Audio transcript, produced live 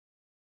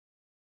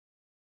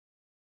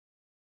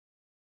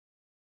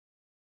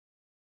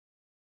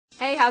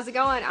Hey, how's it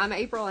going? I'm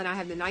April and I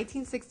have the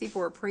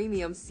 1964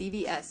 Premium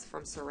CVS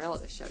from Sorel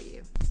to show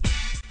you.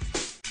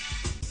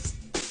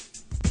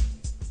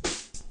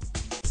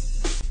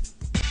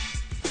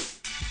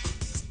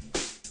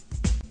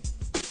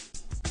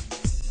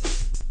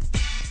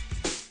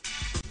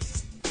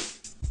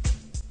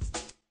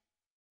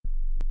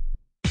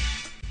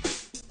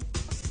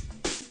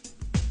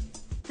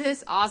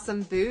 This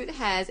awesome boot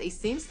has a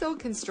seam steel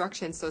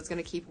construction, so it's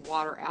going to keep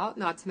water out.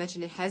 Not to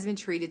mention it has been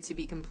treated to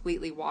be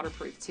completely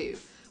waterproof too,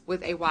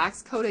 with a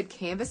wax coated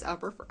canvas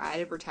upper for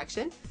added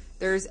protection.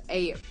 There's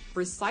a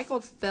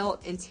recycled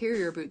felt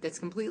interior boot that's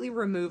completely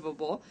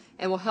removable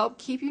and will help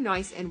keep you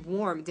nice and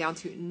warm down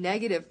to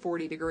negative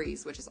 40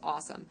 degrees, which is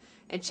awesome.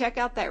 And check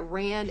out that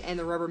rand and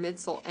the rubber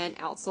midsole and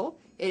outsole.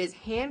 It is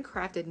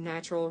handcrafted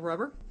natural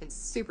rubber and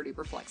super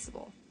duper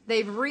flexible.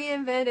 They've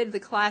reinvented the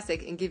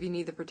classic and giving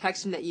you the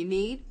protection that you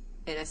need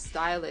in a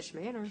stylish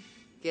manner.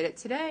 Get it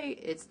today.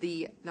 It's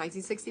the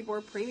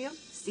 1964 Premium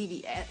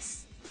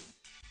CVS.